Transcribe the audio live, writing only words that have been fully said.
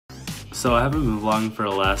So I haven't been vlogging for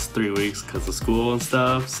the last 3 weeks because of school and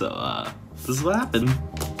stuff, so this is what happened.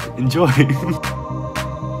 Enjoy!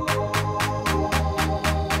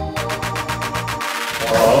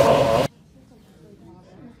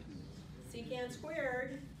 Secant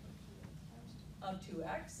squared of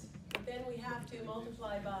 2x. Then we have to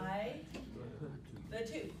multiply by the 2.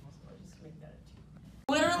 So I'll just make that a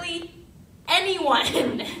 2. Literally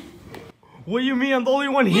anyone! What do you mean? I'm the only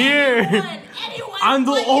one here! Anyone! I'm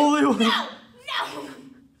the only one! No!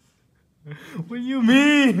 What do you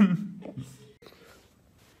mean?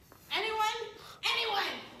 Anyone!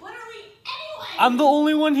 Literally anyone! I'm the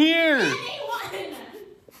only one here! Anyone!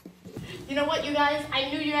 You know what, you guys? I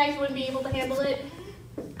knew you guys wouldn't be able to handle it.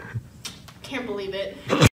 Can't believe it.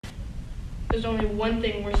 There's only one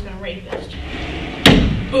thing worse than a rapist.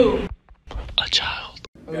 Boom. A child.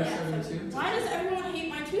 Yeah. Why does everyone hate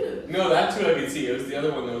my tooth? No, that two I could see. It was the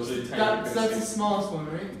other one that was really tiny. That's the smallest one,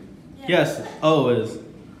 right? Yeah. Yes. Oh, it is.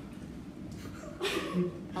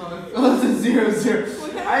 Oh, it's a 0, 0.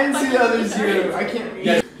 I didn't see the other 0. I can't read.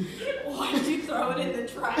 Yeah. Why did you throw it in the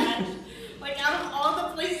trash? Like, out of all the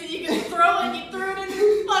places you can throw it, you threw it in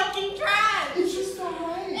the fucking trash! It just felt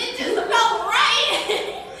right. It just felt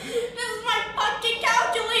right! This is my fucking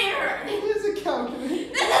calculator! It is a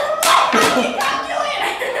calculator. This is my fucking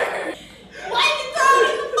calculator! Why did you throw it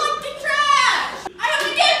in the fucking trash? I hope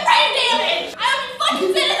you get brain damage! I hope you fucking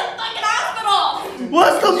sit in the fucking hospital!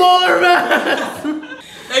 What's the molar mass?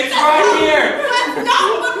 It's right here! That's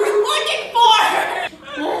not what we're looking for!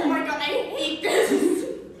 Oh my god, I hate this!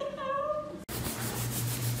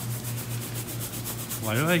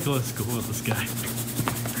 Why do I go to school with this guy?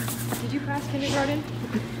 Did you pass kindergarten?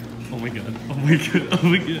 Oh my god. Oh my god. Oh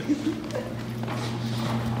my god.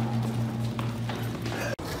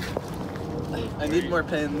 I need more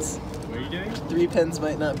pens. What are you doing? 3 pens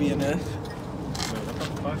might not be enough. What the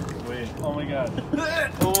fuck? Wait. Oh my god.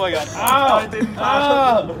 Oh my god. Ow!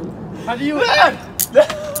 Ow! How do you...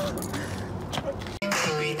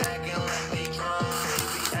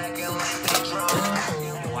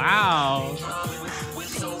 Wow.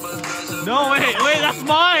 No, wait, that's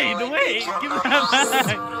mine. Wait, give me that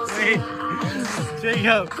back. Wait.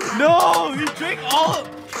 Jacob. No, you drink all.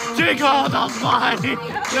 Jacob, that's mine.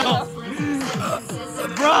 No.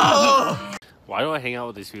 Bro. Why do I hang out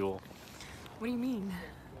with these people? What do you mean?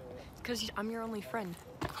 It's because I'm your only friend.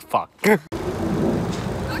 Fuck.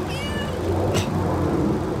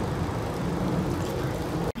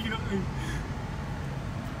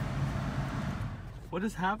 What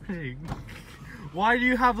is happening? Why do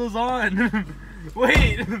you have those on?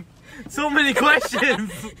 Wait, so many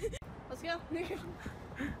questions. Let's go.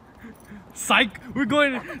 Psych, we're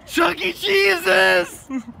going to Chuck E. Cheese's.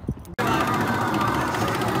 It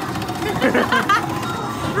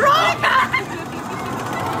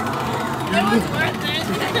was worth it.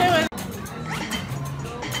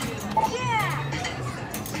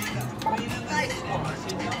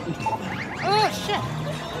 Oh shit.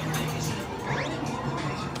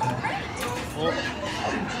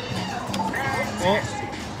 Oh.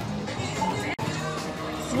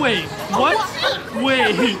 Wait, what?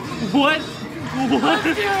 Wait, what? What?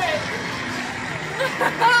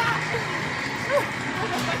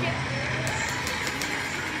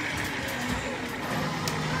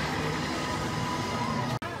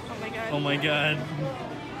 Oh my god.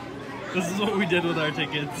 This is what we did with our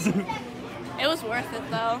tickets. It was worth it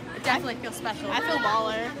though. It definitely feels special. I feel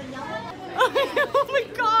baller. Oh my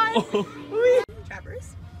god. Oh.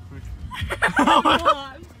 Trappers?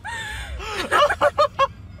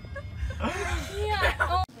 Yeah.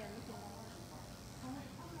 Oh.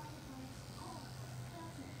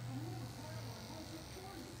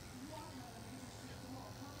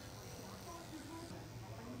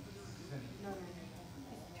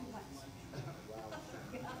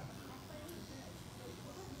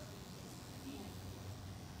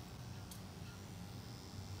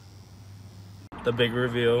 The big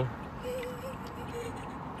reveal.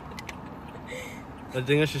 I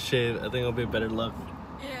think I should shave. I think it'll be a better look.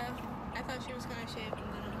 Yeah, I thought she was gonna shave and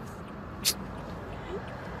then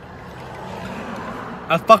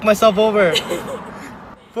I fucked myself over.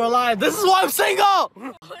 For a lie. This is why I'm single!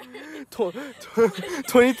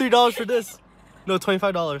 $23 for this. No,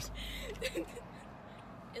 $25.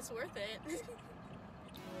 it's worth it.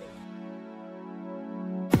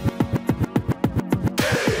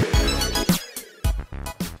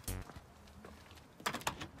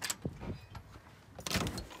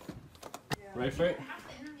 Ready for it?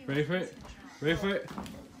 Ready for it? Ready for it?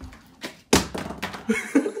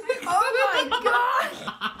 Oh my god!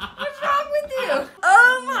 What's wrong with you?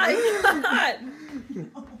 Oh my god!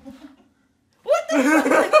 What the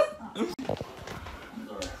fuck?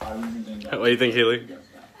 What do you think, Haley?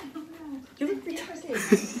 You look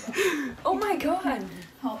retarded. Oh my god.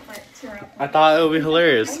 I thought it would be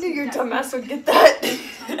hilarious. I knew your dumbass would get that.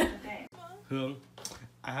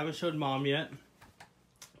 I haven't showed Mom yet,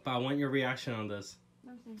 but I want your reaction on this.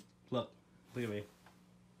 Look at me.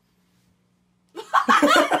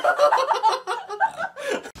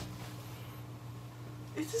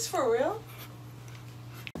 Is this for real?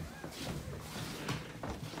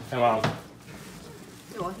 Hey, Mom.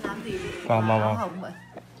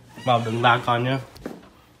 Mom đừng la con nhé.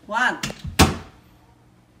 Ngoan.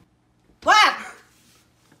 Ngoan.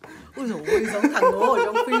 Ôi dồi ôi, giống thằng bố ở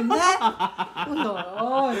trong phim thế. Ôi dồi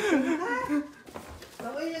ôi.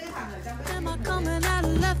 Giống y như cái thằng ở trong cái phim.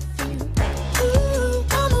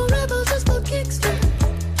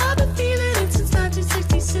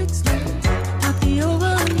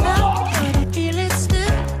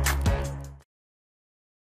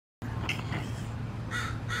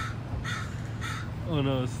 Oh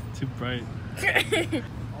no, it's too bright.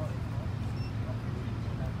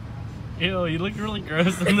 Ew, you look really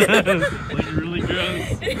gross in this. Like really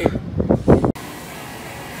gross.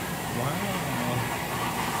 Wow.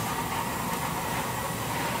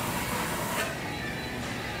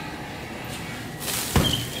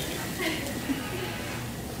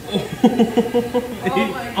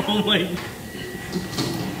 Oh my.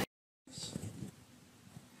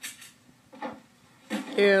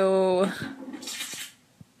 Ew.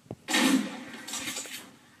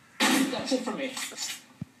 That's it for me.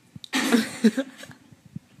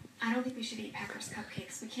 I don't think we should eat Pepper's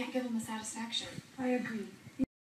cupcakes. We can't give them the satisfaction. I agree.